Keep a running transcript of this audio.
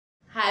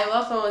Hi,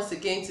 welcome once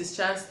again to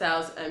Strand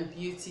Styles and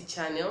Beauty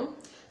channel.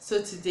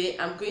 So today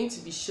I'm going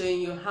to be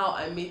showing you how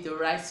I made the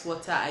rice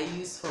water I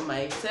used for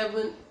my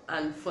 7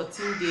 and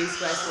 14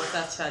 days rice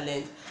water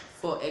challenge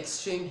for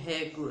extreme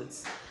hair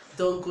growth.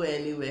 Don't go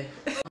anywhere.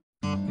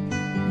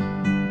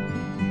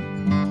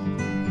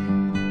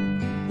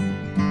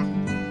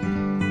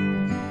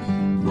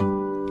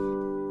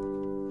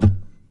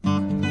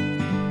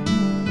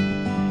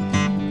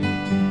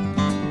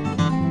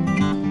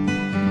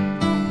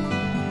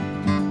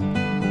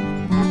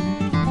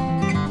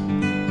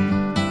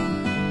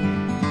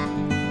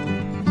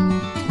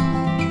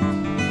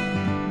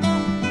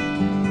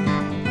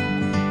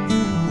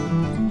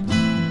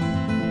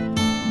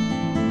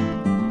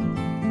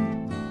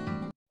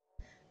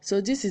 So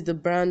this is the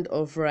brand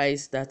of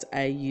rice that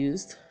I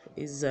used.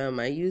 I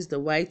used the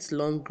white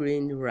long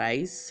grain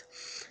rice.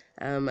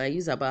 I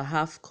use about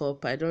half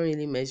cup. I don't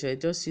really measure, I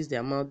just use the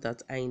amount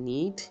that I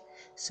need.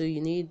 So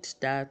you need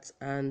that,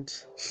 and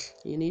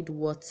you need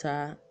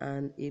water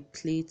and a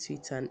plate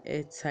with an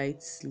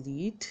airtight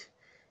lid.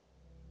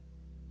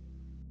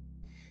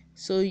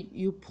 So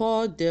you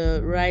pour the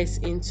rice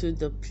into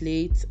the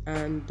plate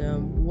and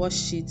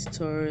wash it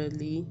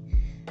thoroughly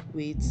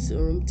with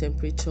room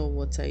temperature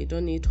water. You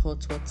don't need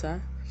hot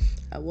water.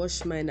 I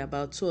wash mine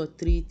about 2 or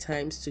 3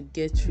 times to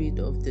get rid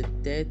of the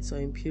dirt or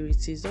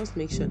impurities. Just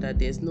make sure that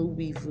there's no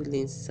weevil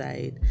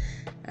inside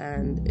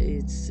and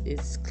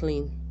it's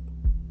clean.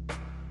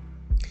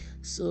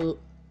 So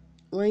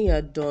when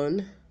you're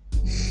done,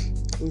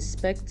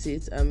 inspect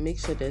it and make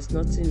sure there's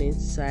nothing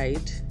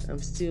inside. I'm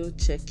still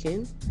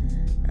checking.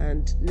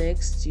 And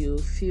next you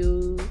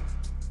fill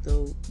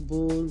the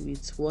bowl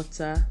with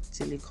water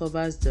till it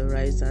covers the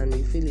rice and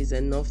you feel it's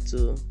enough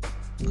to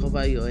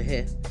cover your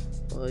hair,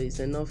 or it's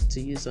enough to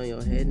use on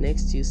your hair.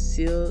 Next you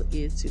seal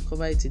it, you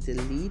cover it with a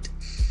lid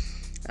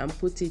and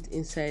put it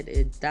inside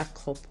a dark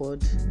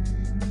cupboard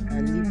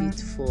and leave it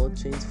for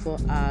 24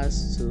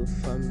 hours to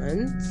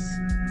ferment.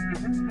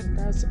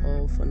 That's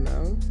all for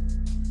now.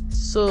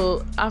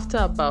 So after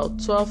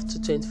about 12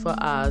 to 24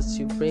 hours,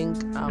 you bring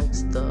out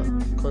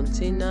the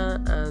container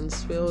and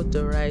swirl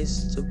the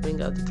rice to bring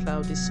out the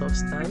cloudy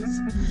substance.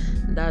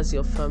 That's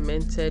your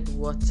fermented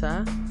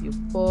water. You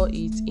pour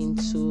it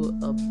into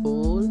a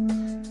bowl,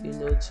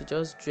 to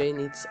just drain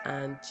it,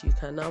 and you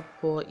can now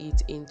pour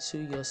it into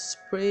your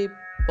spray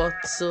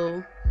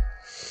bottle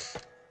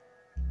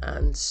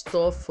and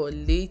store for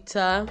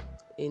later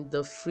in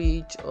the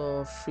fridge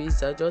or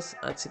freezer, just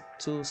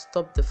to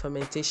stop the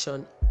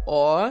fermentation.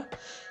 Or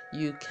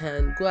you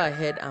can go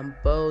ahead and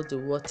boil the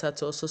water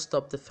to also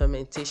stop the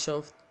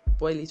fermentation.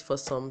 Boil it for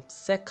some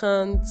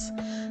seconds,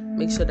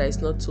 make sure that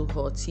it's not too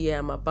hot. Here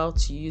I'm about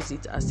to use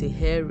it as a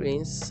hair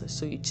rinse,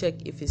 so you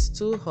check if it's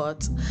too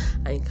hot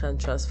and you can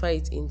transfer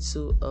it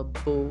into a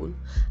bowl,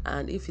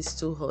 and if it's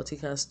too hot you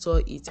can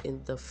store it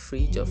in the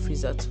fridge or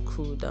freezer to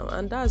cool down.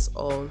 And that's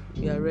all.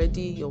 You are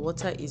ready. Your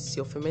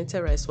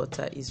fermented rice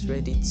water is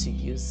ready to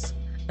use.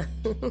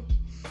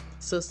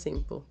 So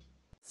simple.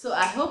 So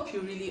I hope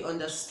you really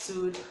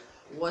understood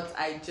what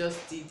I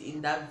just did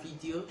in that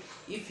video.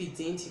 If you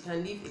didn't, you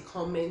can leave a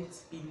comment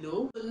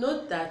below. So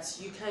note that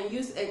you can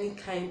use any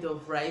kind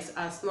of rice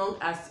as long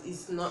as it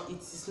is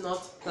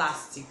not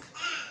plastic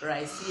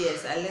rice.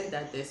 Yes, I learned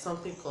that there's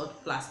something called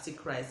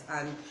plastic rice,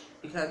 and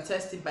you can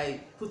test it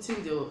by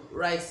putting the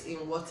rice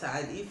in water,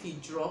 and if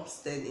it drops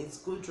then it's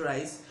good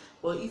rice,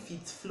 but if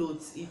it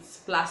floats it's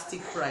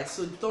plastic rice.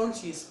 So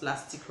don't use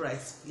plastic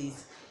rice,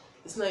 please.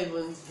 It's not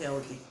even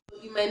healthy.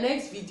 In my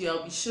next video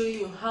I'll be showing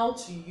you how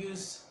to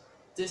use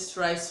this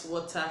rice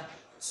water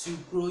to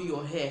grow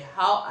your hair,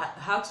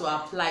 how to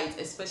apply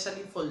it,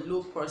 especially for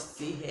low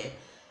porosity hair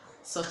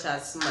such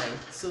as mine.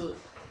 So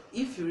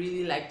if you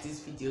really like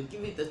this video,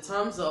 give it the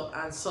thumbs up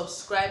and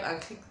subscribe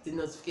and click the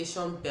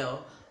notification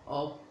bell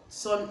or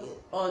turn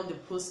on the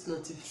post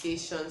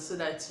notification so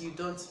that you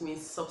don't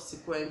miss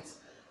subsequent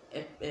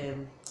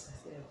episodes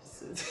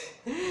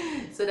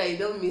so that you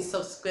don't miss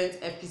subsequent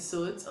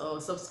episodes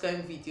or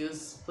subsequent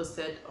videos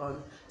posted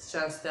on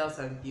Strand Styles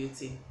and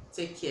Beauty.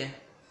 Take care.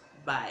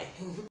 Bye.